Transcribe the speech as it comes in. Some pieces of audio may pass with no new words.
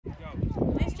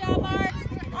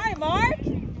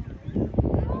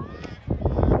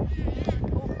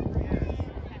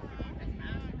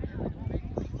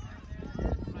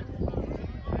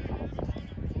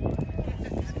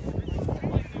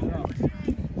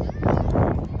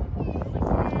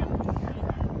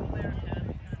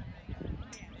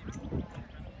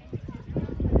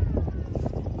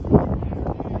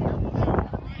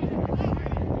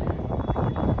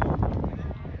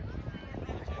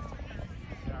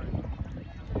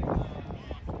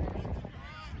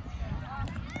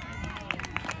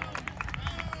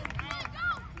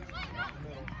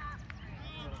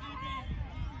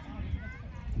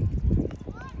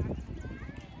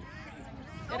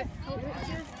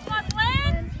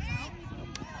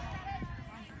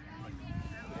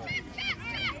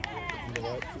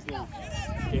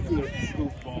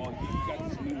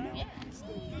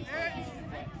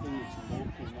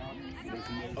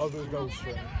Oh, there's no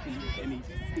string.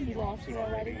 He lost it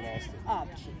already. Oh,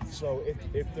 jeez. So if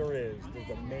there's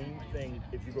a main thing.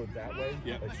 If you go that way,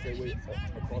 like straight way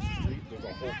across the street, there's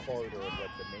a whole corridor of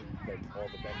like the main, like all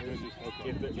the vendors. Okay.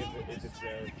 If it's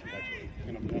there,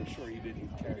 and I'm sure he didn't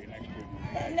carry an extra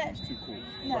bag. No. It's too cool.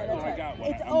 No, right. that's I right. got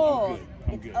one. It's I'm old. good.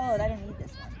 I'm It's good. old. I don't need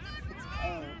this one. It's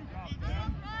old.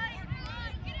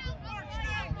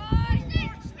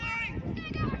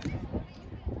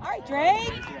 All right,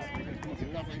 Drake.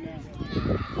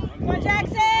 Come on,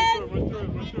 Jackson.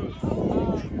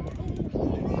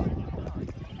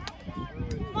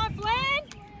 Come on, Flynn.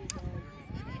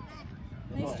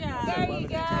 Nice job. There you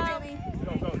go.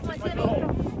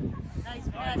 Nice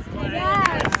pass.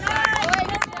 Yes.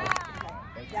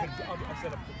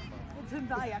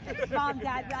 Mom,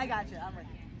 Dad, I got you. I'm with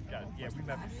you. Yeah, we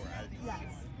met before.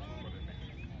 Yes.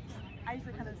 I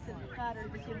usually kind of sit in the crowd or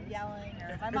just hear them yelling.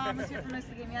 Or my mom was here for most of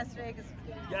the game yesterday because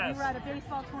we were at a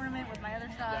baseball tournament with my other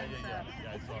son.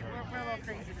 So we're a little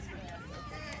crazy this weekend.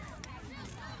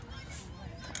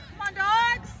 Come on,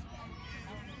 Dawgs!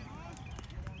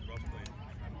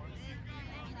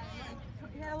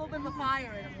 He had a little bit of a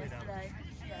fire in him yesterday.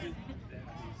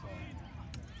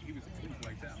 He was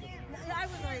like that. I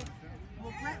was like,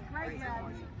 well, Greg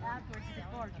afterwards, he said,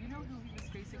 Lord, do you know who he was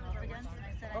facing off against? And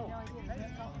I said, I have no idea.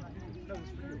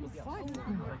 What are you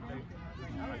talking about? It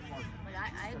was fun.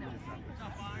 Like, I know.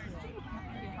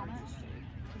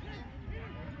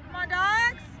 Come on,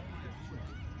 Dawgs!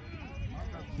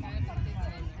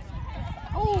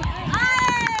 Oh! Hey!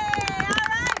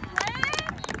 All right,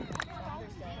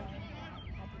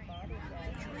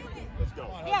 Flynn! Let's go.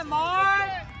 Yeah, Mark!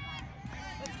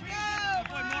 Let's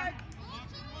go, Mark!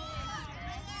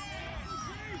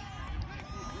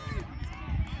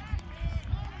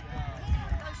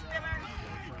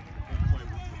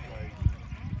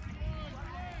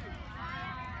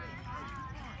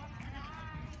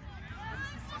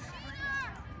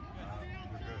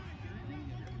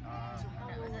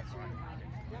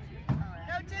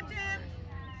 Go, Tim Tim!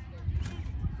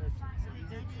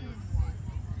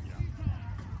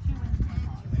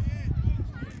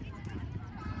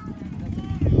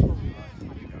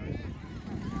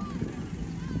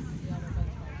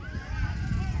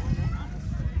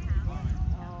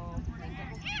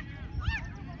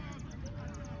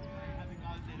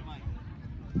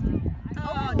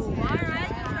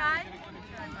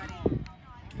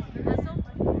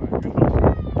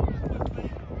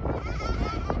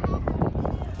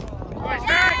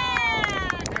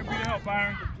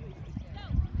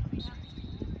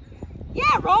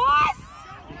 Yeah, Ross!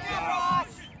 Yeah, Ross!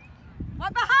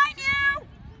 One behind you!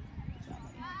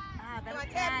 Ah, better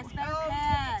pass, better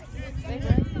pass.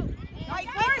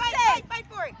 Fight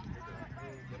for it!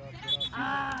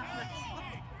 Ah.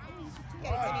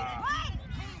 Get it, Timmy.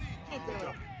 Can't do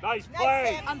it. Nice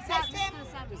play! I'm set.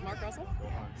 Does Mark wrestle?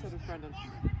 So does Brendan.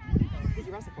 Who'd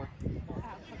you wrestle for?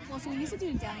 Well, so we used to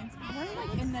do Downs. We're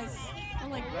like in this, we're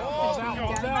like Go!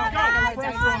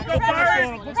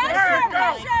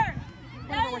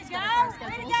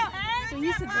 So we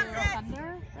used to do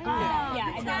Thunder.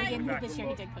 Yeah, and then again this year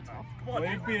he did football.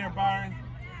 Way to be there, Byron.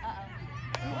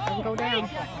 Doesn't go down.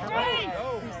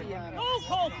 Go,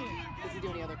 Colton. Does he do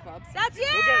any other clubs? That's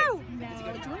you! No,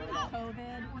 during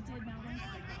COVID, we did Melbourne.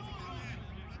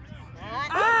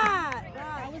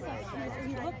 That was like,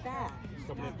 he looked bad.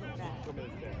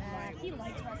 He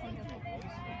likes wrestling.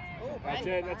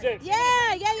 That's it. Yeah.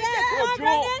 Come on, Joel.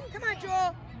 Brendan. Come on,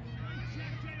 Joel.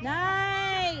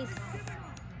 Nice.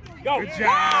 Go. Good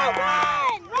job.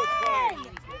 Run.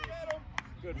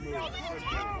 Good move.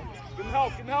 Give him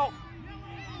help.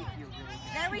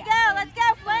 There we go. Let's go,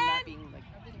 Flynn.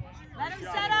 Let him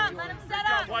set up.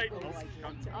 White.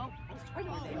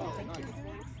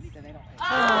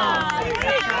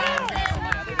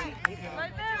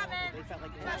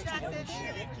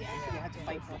 You had to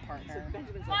fight for a partner.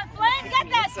 Come on, Flynn, get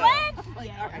that, Flynn!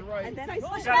 And then I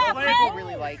Push saw back, Flynn!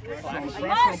 really like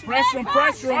Flash. Pressure.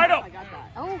 Right up.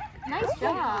 Oh, nice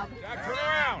job. Jack, turn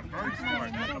around. Very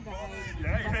smart.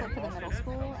 Wrestled for the middle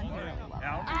school and he really loved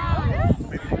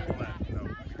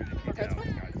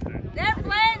it. There,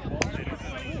 Flynn!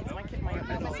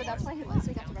 So that's why he last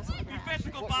week got to wrestle with him.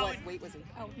 What weight was he?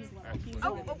 Oh, he's low. He's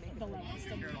the lowest.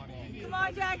 Come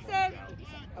on, Jackson!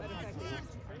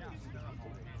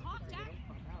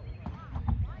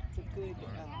 It's a good...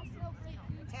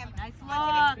 Nice look.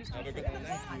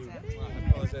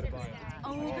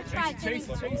 Oh, good try, Timmy.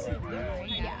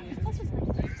 Yeah.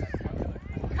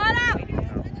 Cut out!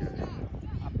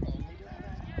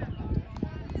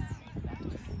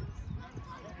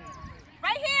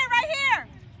 Right here!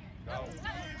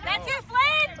 That's you,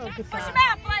 Flynn! Push him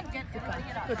out, Flynn! Get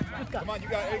up.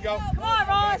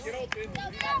 Yes. Get open.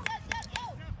 Come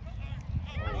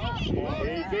on,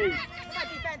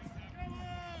 defense.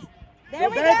 Go There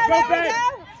we go, back, there go we back. go.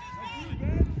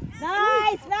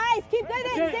 Nice, nice. Keep good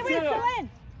in. Stay with it, still in.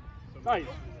 Nice.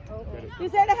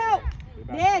 Who's there to help?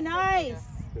 Yeah, nice.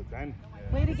 Good, Ben.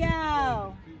 Way to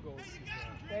go.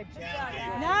 Good job.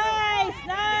 Nice,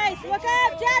 nice. Look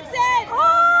up, Jackson.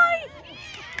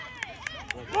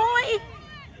 Boy.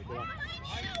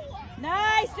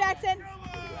 Nice, Jackson.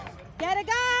 Get a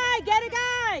guy, get a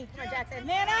guy. Come on, Jackson.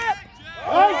 Man up.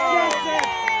 Nice,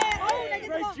 Jackson. Oh,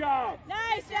 Great job.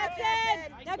 Nice, Jackson.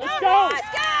 Now Let's go, go. let's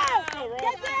go.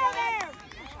 Get down there.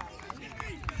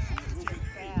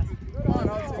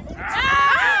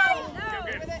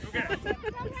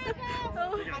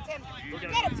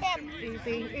 Get him, Tim.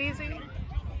 Easy, easy.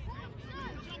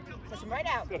 Push him right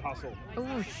out. Good hustle.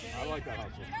 Oosh. I like that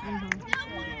hustle. All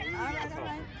right, all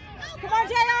right. Come on,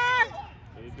 JR.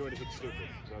 They didn't do anything stupid.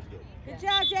 So that's good. Good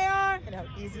job, JR. No,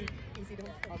 easy to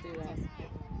I'll do that.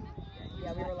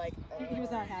 Yeah, we were like, He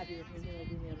was not happy with me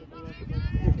doing the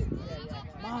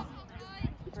Mom.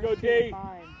 Let's go, D.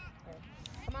 Fine.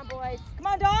 come on, boys. Come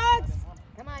on, dogs.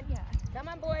 Come on. Come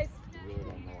on, boys. You really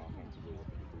don't know offensively what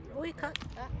to do. We cut.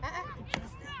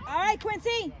 All right,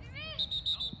 Quincy.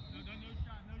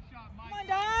 Come on,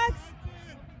 dogs.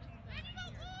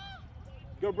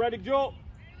 Go, Brendan Joel.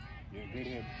 Yeah, good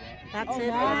hit. That's Oh, it.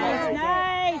 nice,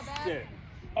 nice. Shit.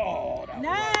 Oh, that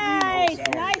Nice, was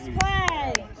nice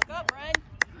play. Look up, Brian.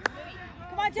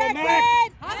 Come on, Max.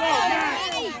 Jackson. Go,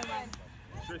 Nice.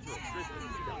 Straight through, straight through.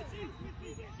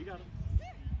 You got him.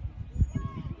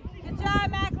 Good job,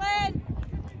 Macklin.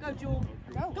 Go, Jewel.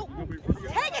 Go.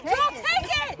 Take it, Jewel, take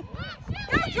it.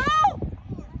 Go, Jewel.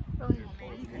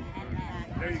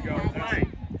 There you go. Nice.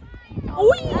 All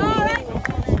right.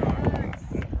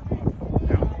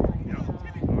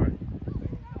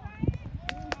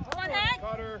 Come on, Hank.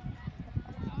 Cutter.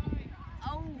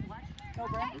 Oh, what? Go,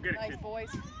 Brett. Go get it, Nice, kid. boys.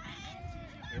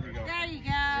 There we go. There you go.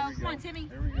 There we Come go. on, Timmy.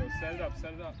 There we go. Set it up,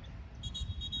 set it up.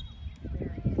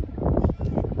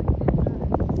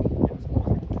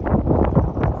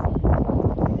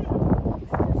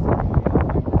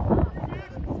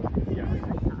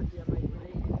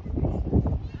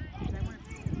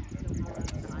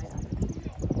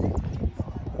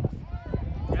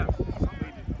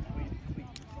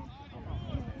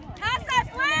 Pass that,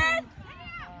 Flynn.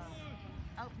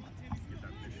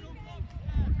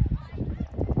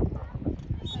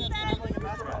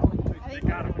 They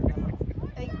got him.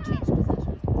 They changed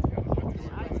positions. All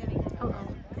right, Timmy.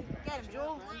 Get him,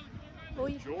 Jewel.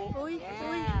 Oy, Joel? oy, Yeah.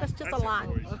 oy. That's just a That's lot. it,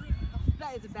 boys.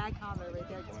 That is a bad combo right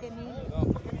there. Timmy,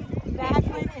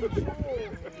 Macklin, and Jewel.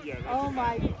 Yeah, that's Oh it.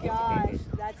 my That's a gosh, big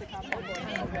that's a combo.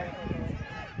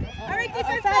 All right,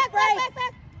 defense, back.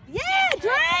 Yeah,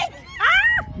 Drake!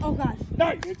 Ah! Oh gosh.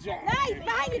 Nice. Good job. Nice,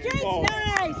 behind you, Drake. Oh.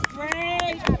 Nice,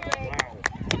 Drake. Wow.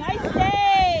 Nice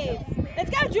save. Let's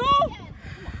go, Jewel.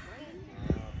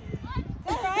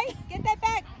 It's all right. Get that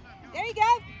back. There you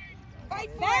go. Fight,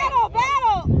 battle,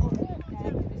 battle.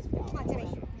 Come on, Timmy.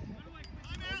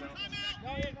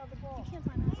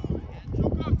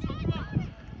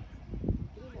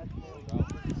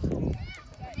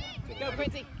 Go,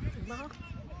 Quincy.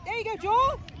 There you go,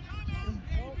 Joel.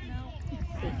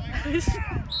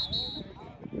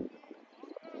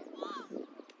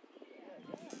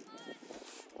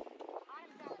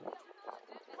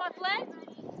 Come on, Flynn.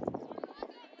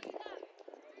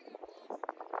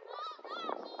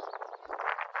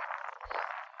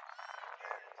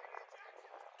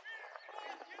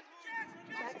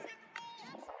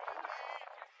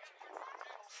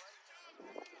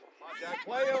 Jack,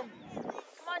 play him.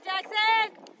 Come on,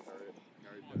 Jackson.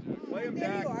 Play him, There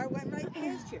Jack. you are. Went right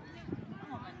past you.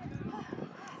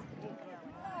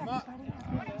 Come on.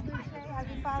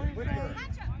 Happy Father's Day,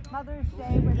 Mother's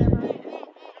Day, whatever.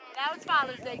 Now it's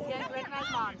Father's Day. Can't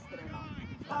recognize moms today.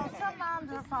 Oh, some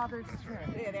moms are fathers too.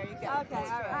 Yeah, there you go. Okay, all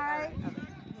right.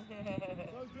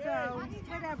 So,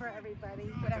 whatever, everybody.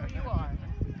 Whatever you are.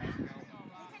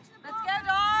 Let's go,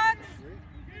 dogs.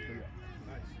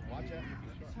 Watch it.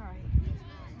 Sorry.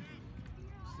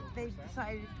 They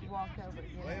decided to walk over. You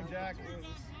Play him, know. Jack.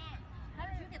 How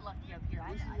did you get lucky up here?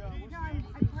 No, I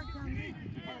parked down here.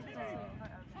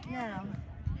 No.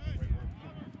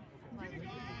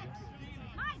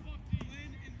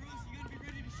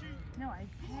 No, I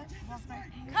can't walk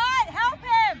back here. Cut! Help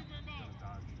him!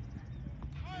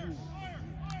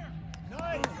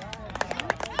 Nice.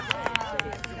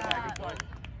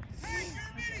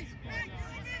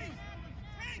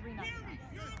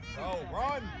 Go,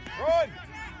 run, run.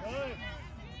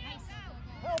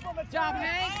 Job,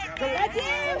 Hank. That's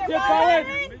it! Tip forward.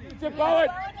 Tip forward.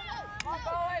 Come on,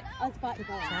 boys. Let's spot the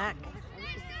ball. Jack.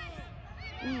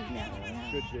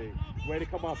 Good G. Way to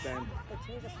come up, Ben.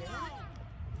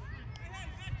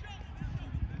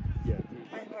 Yeah.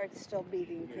 My heart's still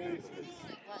beating, Chris.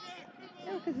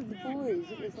 No, because it's boys.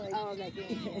 It was like. Oh, that game.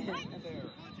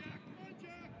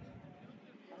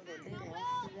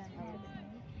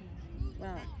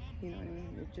 Well, you know what I mean?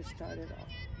 It just started off.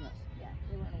 Yes. Yeah,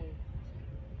 they weren't away.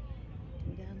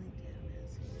 Down and down.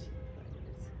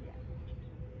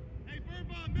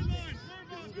 He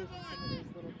goes from some of those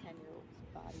little 10-year-olds'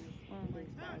 bodies.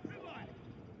 These bodies are a lot.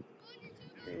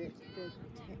 The kid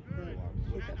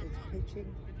that was pitching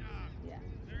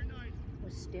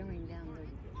was staring down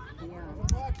the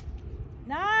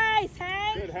Nice,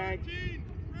 Hank! Good, Hank.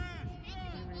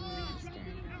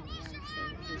 staring down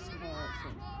his balls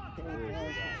and hitting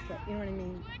balls and stuff. You know what I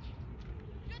mean?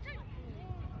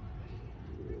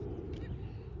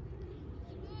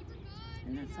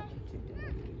 And that's something to do.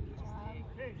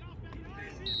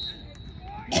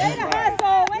 Way to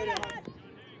hustle! Way to hustle!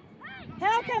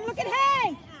 Help him! Look at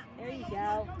Hank! There you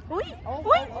go.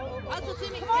 Hustle,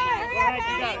 Timmy. Come on, hurry up,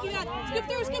 Hank, you got skip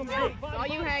through, skip through. All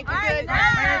you, Hank. All You're right, good.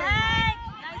 nice, Hank!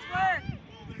 Nice work.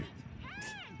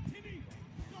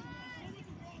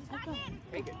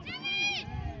 Very good.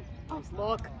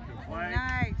 Look.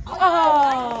 Nice.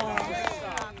 Oh!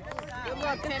 Good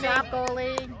luck, Timmy. Good job,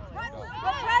 goalie. Good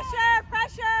pressure,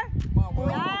 pressure.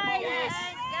 Nice.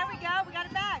 There we go. We got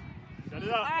it back. Set it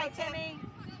All up. right, Timmy.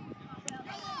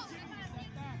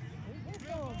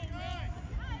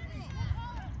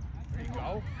 There you go.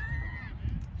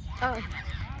 Oh. Oh.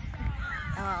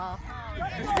 Oh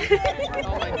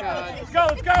my God. Let's go,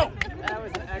 let's go. That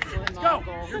was an excellent Let's mom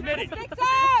go. goal. You're midi. Six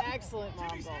up. Excellent mom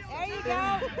goal. There you go.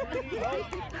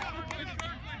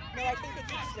 No, I think they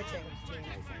keep switching, Jane.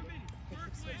 They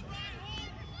keep switching.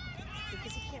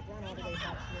 Because you can't run all the way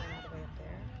back here and all the way up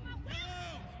there.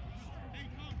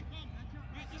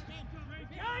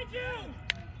 Behind you.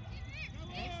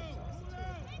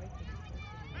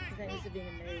 Because I'm used to being a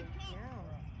maid. Yeah.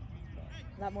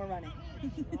 A lot more running.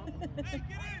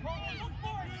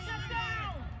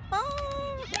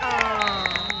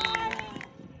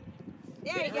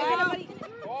 There you go.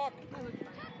 Walk.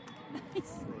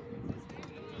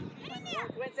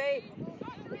 Quincy.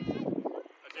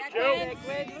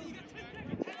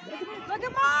 Look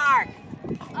at Mark.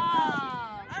 Oh.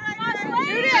 All right, Mark,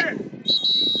 Shoot it. it.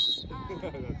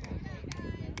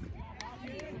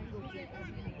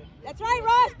 That's right,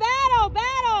 Ross. Battle,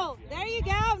 battle. There you go.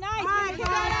 Nice. Nice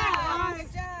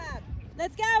Nice. job.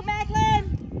 Let's go, Macklin.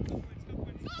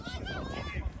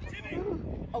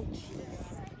 Oh,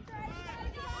 jeez.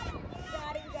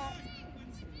 Got it, got it.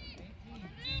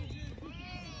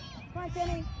 Come on,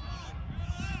 Timmy.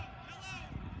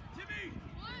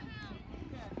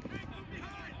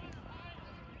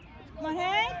 Come on,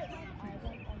 Hank.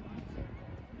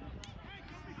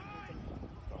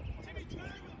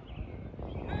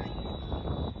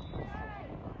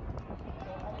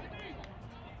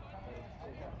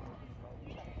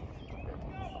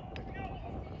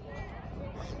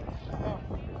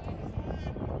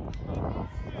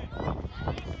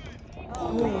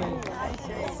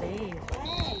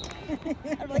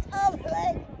 I'm like, oh,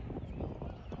 play.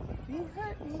 You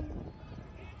hurt me.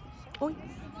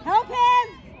 Help him.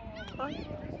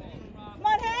 Come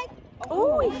on, Hank.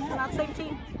 Oh, not same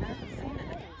team.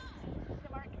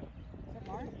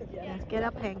 Yes, get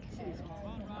up, Hank. Get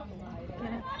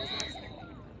up.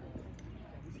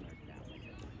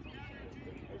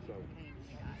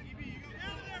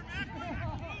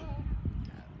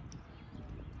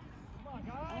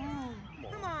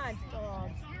 Come on,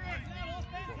 Dawgs.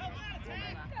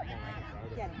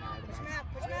 Get him. Push him out,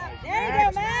 push him out. There you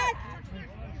go, Mac.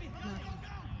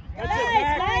 That's it,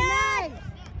 Nice, Mac. nice.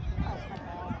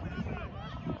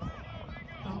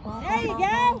 There you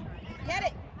go. Get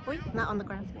it. Wait, not on the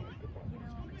ground.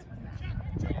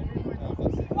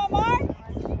 Come on, Mark.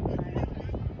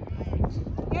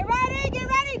 Get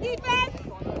ready, defense.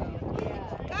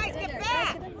 Guys, get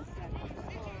back.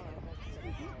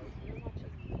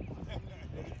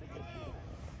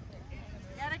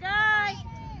 Got a guy.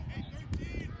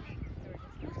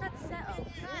 Who's that settle?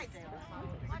 Guys,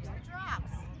 watch the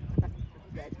drops.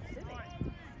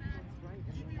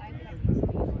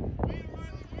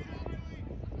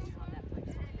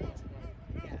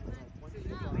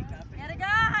 Get a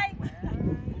guy. Push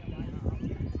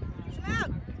him out.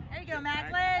 There you go,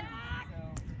 Macklin.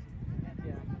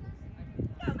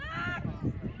 Go, Mac.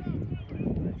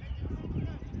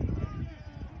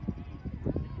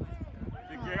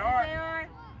 Big JR.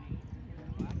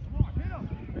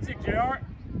 That's it, JR.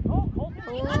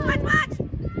 Watch.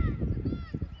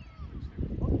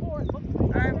 All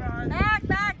right, Ron.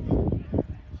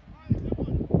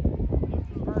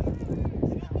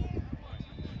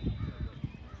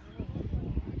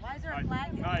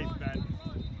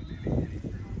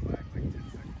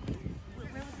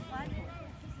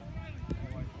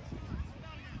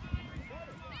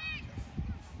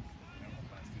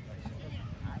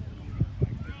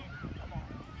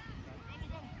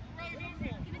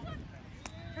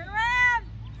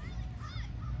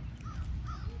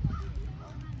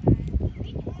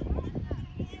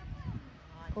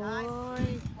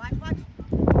 boy. Watch, watch.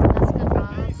 That's good,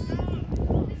 Ross.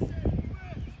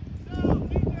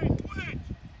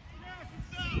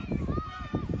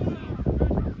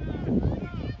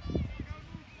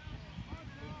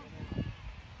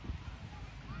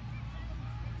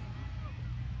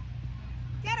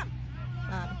 Get him.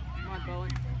 Come on,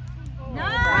 Bowen.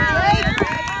 Nice.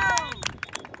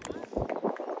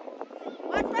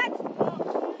 Watch, watch.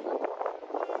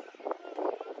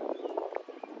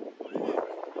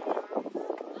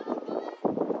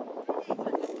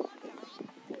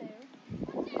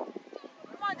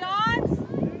 Come on, Dawgs.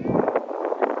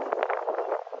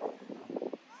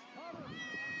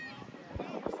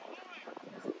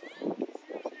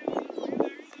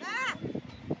 Ah.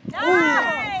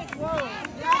 Nice. Come on,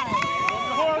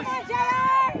 JR.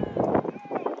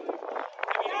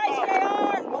 Nice,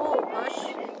 JR. Oh, push.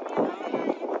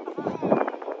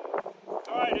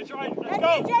 All right, it's all right. Let's That's go.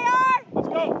 it, JR. Let's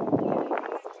go.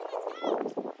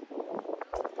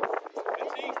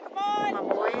 Come on. Come on,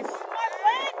 boys. Come on,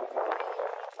 Flynn.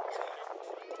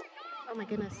 Oh my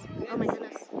goodness. Oh my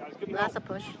goodness. Guys, give me That's help. a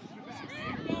push.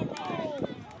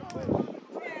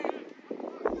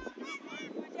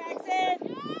 Jackson.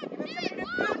 Give him somebody to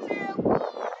throw to.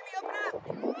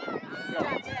 Jimmy,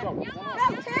 open up. Go.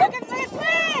 Look at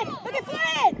Flynn. Look at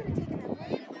Flynn.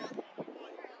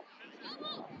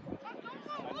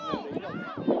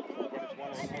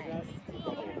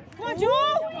 Come on,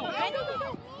 Joel.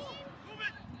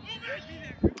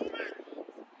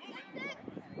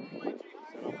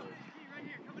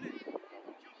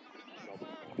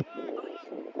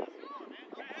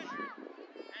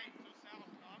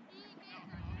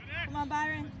 Come on,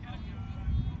 Byron.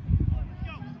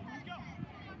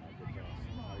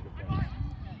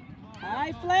 All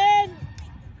right, Flynn.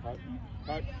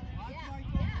 Cut.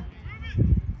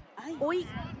 Oi.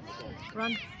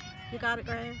 Run. You got it,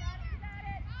 Graham.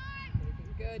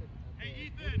 Good.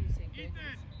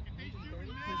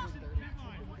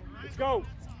 Let's go.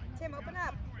 Tim, open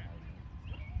up.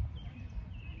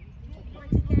 Come on,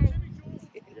 TK.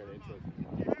 You gotta intro.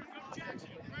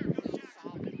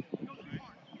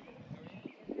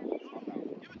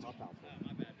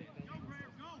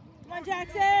 Come on,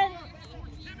 Jackson.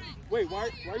 Wait, why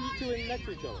are you two in next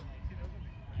to each other?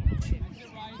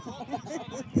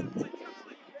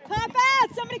 Pop out.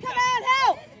 Somebody come out.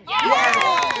 Help.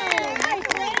 Yeah. Nice,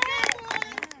 Flynn.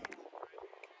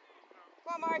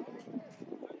 Come on, Mark.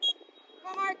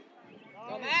 Come on, Mark.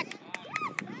 Go back.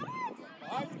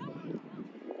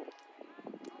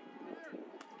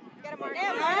 Get him, Mark. Get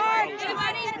him, Mark. Get him,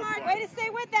 Mark. Get him, Mark. Way to stay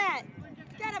with that.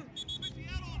 Get him.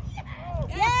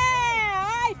 Yeah.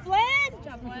 All right, Flynn. Good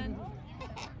job, Flynn.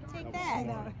 Take that.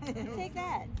 Take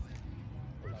that.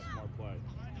 Smart play.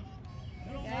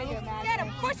 There you go, Matt. Get him.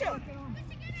 Push him.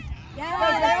 Good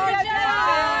job.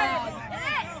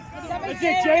 Somebody That's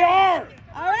say it, JR.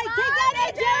 All right, take that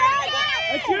in, JR.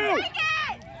 That's you.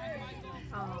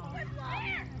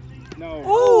 No.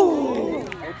 Ooh.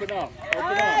 Open up. All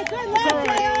right, good luck, It's all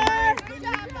right.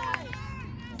 JR.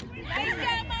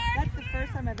 That's the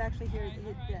first time I've actually heard the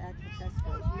actual chest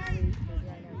goes. Usually there's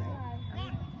liner,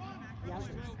 right?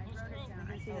 Yowzers.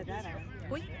 I didn't see that on.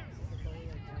 Oi.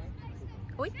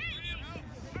 Oi.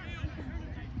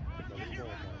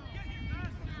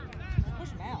 Push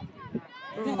him out.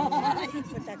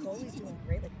 But that goalie's doing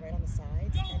great, like right on the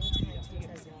sides. Anytime he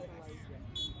tries to put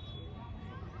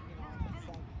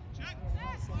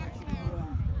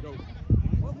Go.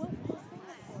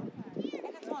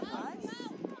 And it's on us?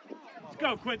 Let's go,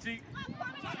 Quincy.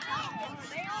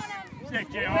 Stay on him. Sick,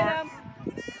 Win JR. him.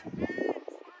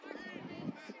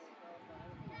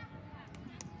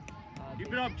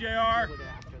 Keep it up, JR.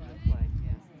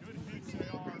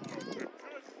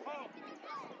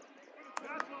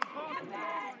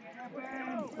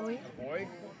 Oi. Boy.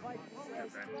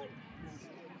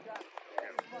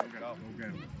 Go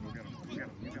get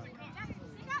him.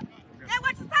 Hey,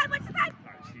 watch the side, watch the side.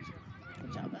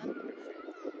 Good job, Ben.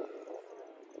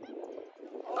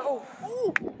 Oh.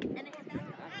 Ooh. And it hit that.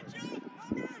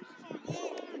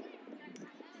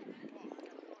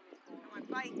 Come on,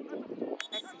 fight.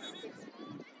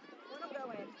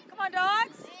 Come on,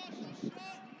 Dawgs.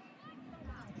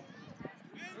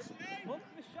 Look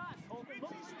for the shot, Colton.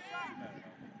 Look for the shot.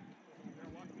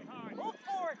 Look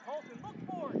for it, Colton. Look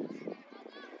for it.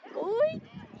 Oi.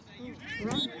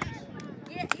 Run.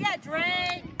 Yeah,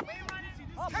 Drake.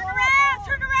 Turn around,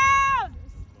 turn around.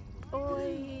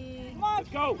 Oi. Come on, Let's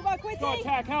go. Come on, Quincy. Go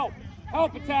attack. Help.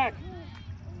 Help attack.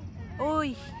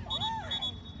 Oi. All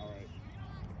right.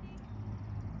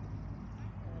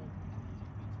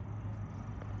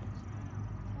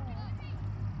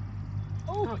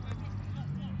 Ooh.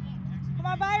 Come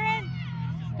on, Byron.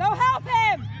 Go help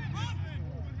him.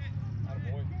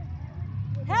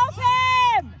 Help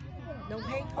him. No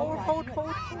pain. Hold.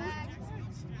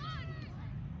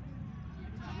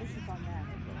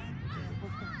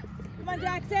 Come on,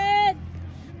 Jackson.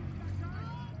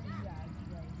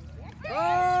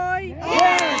 Boy.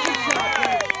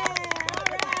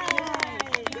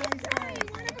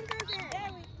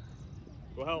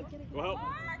 Go help. Run.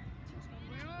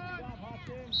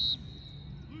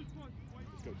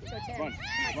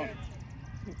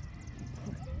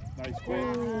 Nice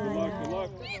quick. Good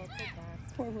luck.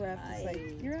 Poor ref is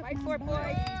like, you're up. Fight for it,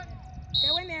 boys.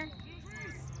 Go in there.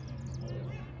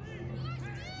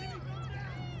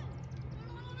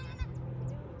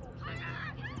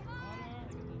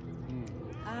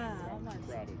 Almost.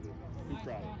 Proud of you. Be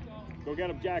proud of you. Go get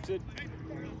him, Jackson.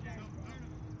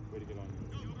 Way to get on.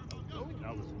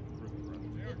 That was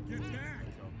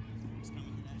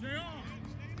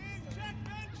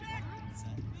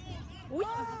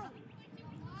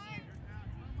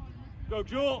Go,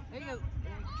 Jewel. There you go.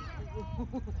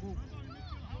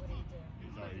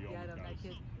 sorry, you Get him, that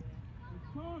kid.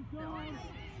 No, I didn't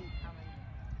see it coming.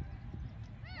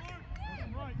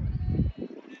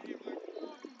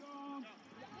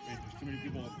 There's too many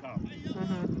people up top.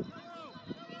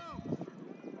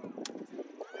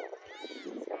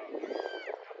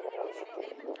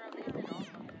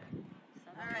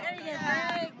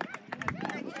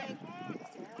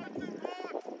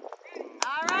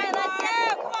 All right, let's go.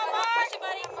 Come on,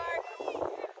 Mark.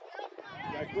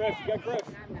 You got Griff.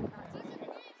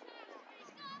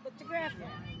 Look to Griff.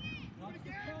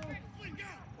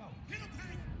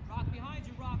 Rock behind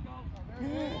you, Rocco.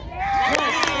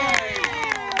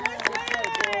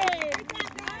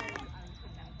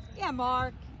 Yeah,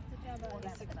 Mark.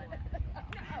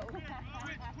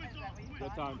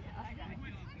 Good time.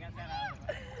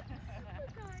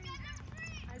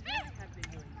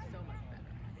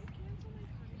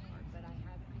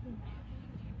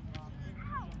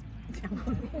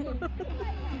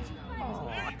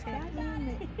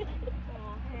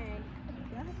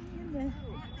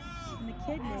 In the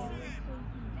kidney.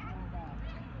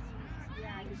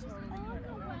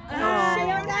 She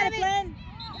don't got it, Flynn.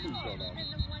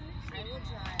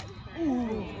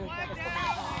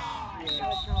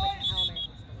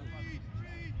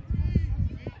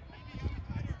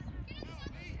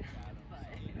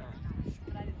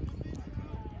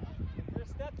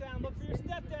 Look for your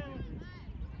step down.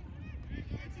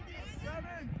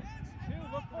 7, 2,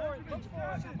 look for it. Look for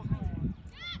it.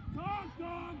 Dawgs.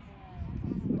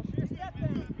 Look for your step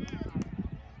down.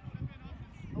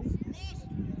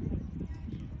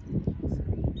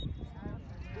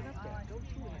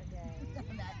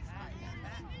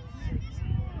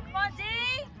 Come on, D.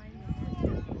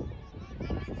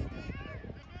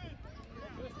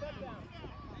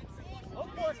 Look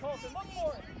for it, Colton. Look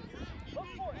for it. Look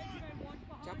for it.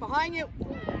 Jump behind you.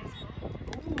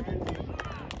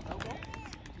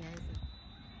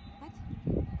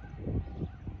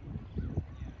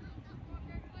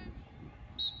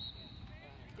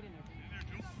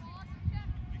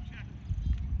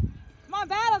 Come on,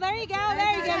 Battle. There you go.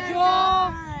 There you go,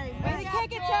 Joel. Way to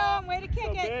kick it, Tom. Way to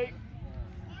kick it.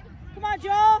 Come on,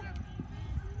 Joel.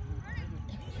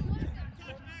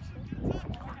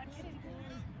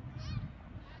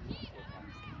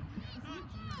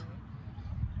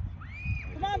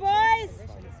 Come on, boys.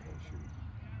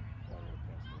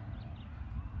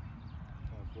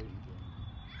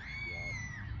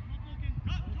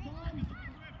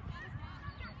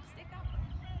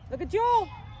 Look at Joel.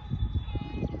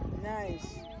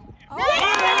 Nice. Oh.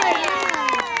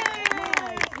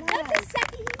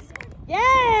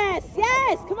 Yes,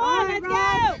 yes. Come on, let's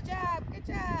go. Good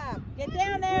job. Get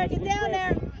down there. Get down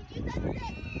there.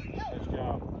 Nice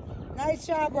job. Nice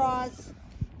job, Roz.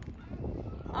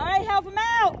 All right, help him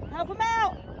out. Help him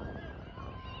out.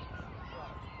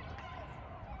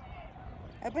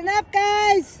 Open up,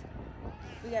 guys.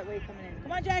 We got Wade coming in.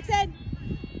 Come on, Jackson.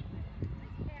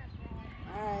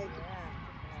 All right.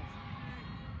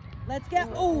 Let's go.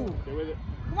 Oh, Stay with it.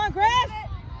 come on, Griff.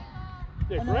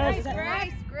 Yeah, Oh, no, Griff. is that right?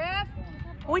 Nice, Griff.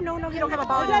 Oh, no, you don't have a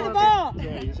ball. Who's on the ball?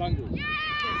 Yeah, he's hungry.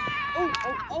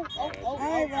 Oh. All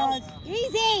right, Roz.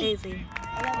 Easy. Easy.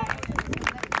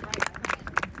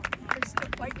 They're still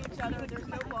fighting each other. There's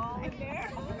no ball in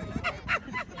there.